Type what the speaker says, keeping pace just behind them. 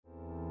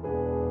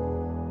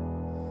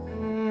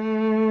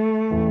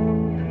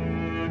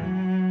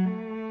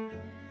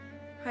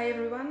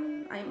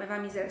Ewa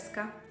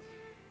Mizerska.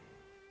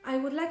 I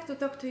would like to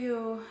talk to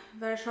you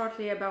very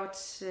shortly about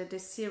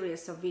this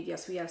series of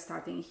videos we are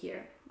starting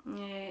here.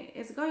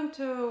 It's going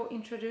to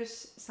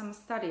introduce some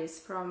studies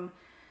from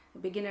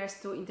beginners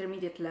to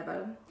intermediate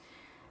level.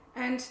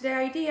 And the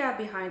idea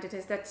behind it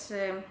is that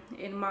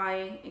in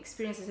my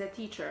experience as a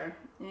teacher,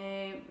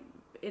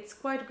 it's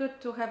quite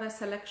good to have a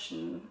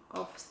selection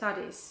of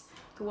studies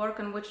to work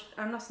on which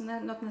are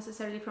not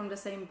necessarily from the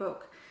same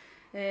book.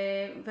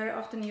 Very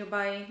often you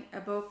buy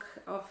a book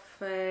of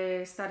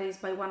studies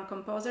by one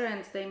composer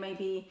and they may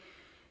be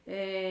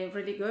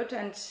really good,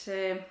 and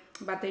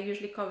but they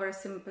usually cover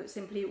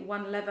simply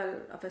one level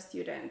of a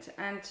student.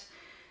 And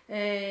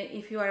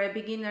if you are a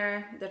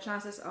beginner, the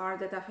chances are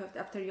that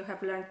after you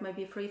have learned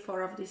maybe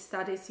 3-4 of these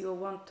studies, you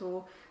want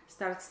to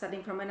start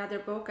studying from another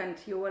book and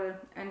you will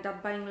end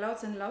up buying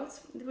loads and loads,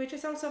 which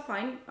is also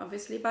fine,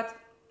 obviously, but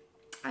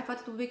I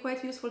thought it would be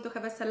quite useful to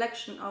have a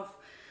selection of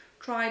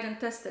tried and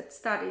tested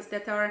studies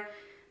that are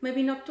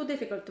maybe not too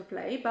difficult to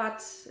play,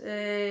 but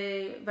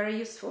very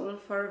useful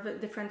for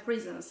different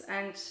reasons.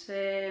 And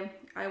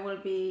I will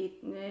be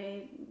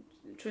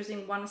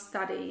choosing one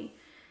study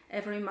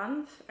every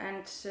month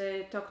and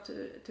talk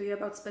to you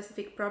about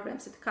specific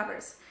problems it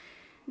covers.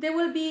 They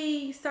will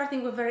be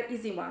starting with very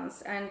easy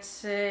ones and,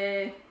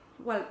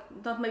 well,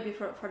 not maybe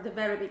for the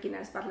very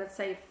beginners, but let's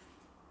say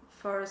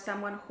for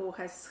someone who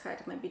has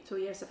had maybe 2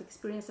 years of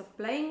experience of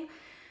playing,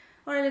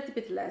 or a little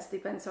bit less,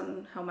 depends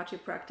on how much you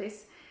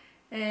practice.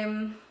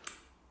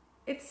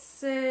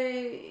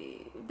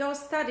 Those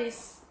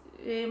studies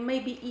may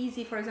be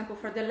easy, for example,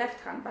 for the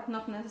left hand, but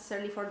not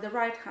necessarily for the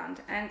right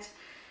hand. And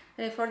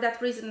for that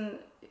reason,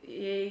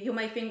 you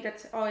may think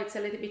that, oh, it's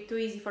a little bit too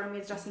easy for me,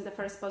 it's just in the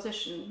first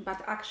position.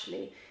 But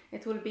actually,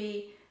 it will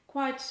be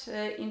quite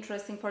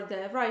interesting for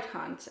the right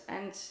hand.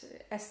 And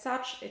as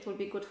such, it will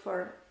be good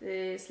for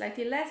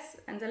slightly less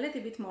and a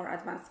little bit more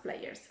advanced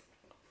players.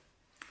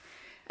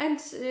 And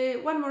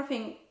one more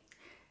thing,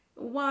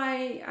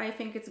 why I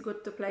think it's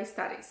good to play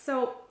studies.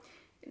 So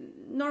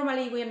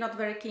normally we are not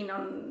very keen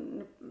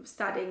on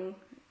studying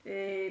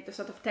the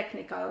sort of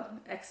technical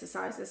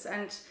exercises,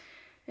 and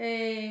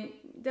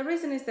the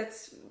reason is that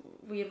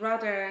we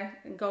rather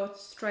go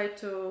straight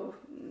to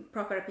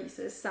proper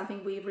pieces,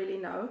 something we really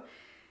know,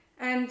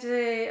 and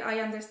I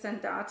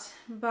understand that,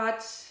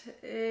 but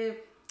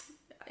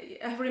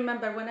I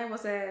remember when I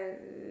was a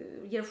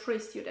year 3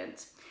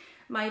 student,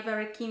 my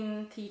very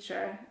keen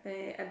teacher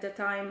at the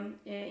time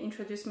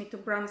introduced me to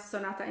Brahms'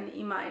 Sonata in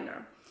E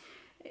minor.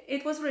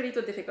 It was really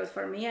too difficult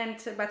for me,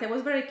 but I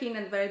was very keen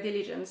and very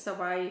diligent,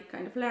 so I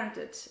kind of learned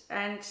it.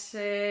 And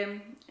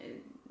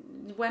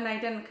when I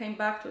then came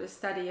back to the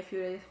study a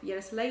few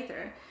years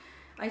later,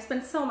 I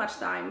spent so much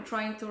time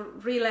trying to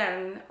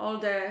relearn all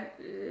the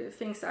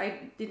things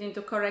I didn't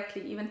do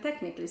correctly, even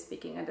technically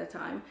speaking at the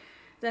time.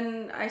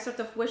 Then I sort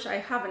of wish I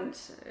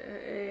haven't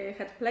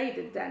had played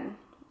it then.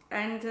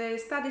 And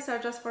studies are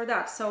just for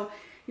that. So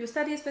you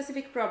study a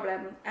specific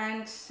problem,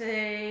 and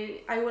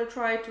I will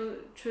try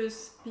to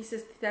choose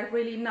pieces that are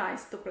really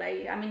nice to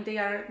play. I mean, they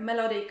are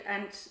melodic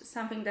and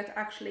something that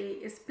actually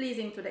is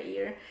pleasing to the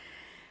ear.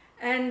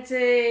 And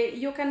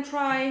you can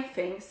try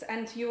things,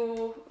 and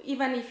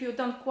even if you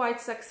don't quite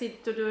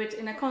succeed to do it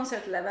in a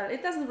concert level,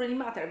 it doesn't really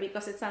matter,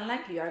 because it's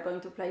unlikely you are going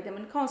to play them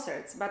in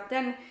concerts. But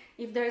then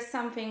if there is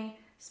something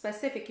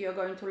specific you're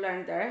going to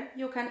learn there,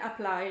 you can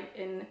apply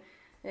in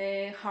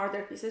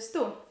harder pieces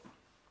too.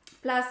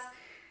 Plus,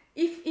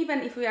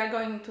 even if we are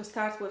going to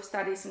start with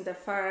studies in the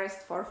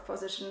 1st, 4th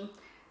position,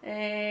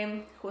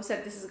 who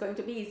said this is going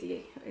to be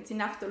easy? It's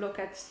enough to look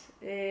at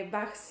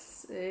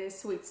Bach's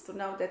suites to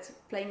know that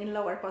playing in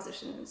lower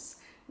positions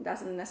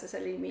doesn't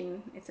necessarily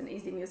mean it's an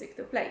easy music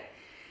to play.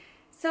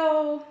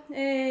 So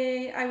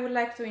I would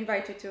like to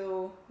invite you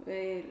to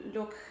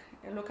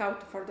look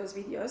out for those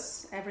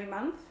videos every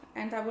month,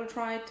 and I will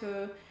try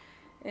to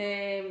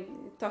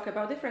talk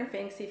about different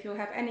things. If you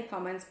have any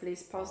comments,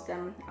 please post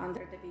them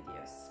under the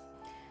videos.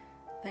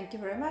 Thank you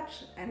very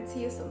much, and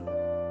see you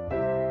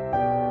soon.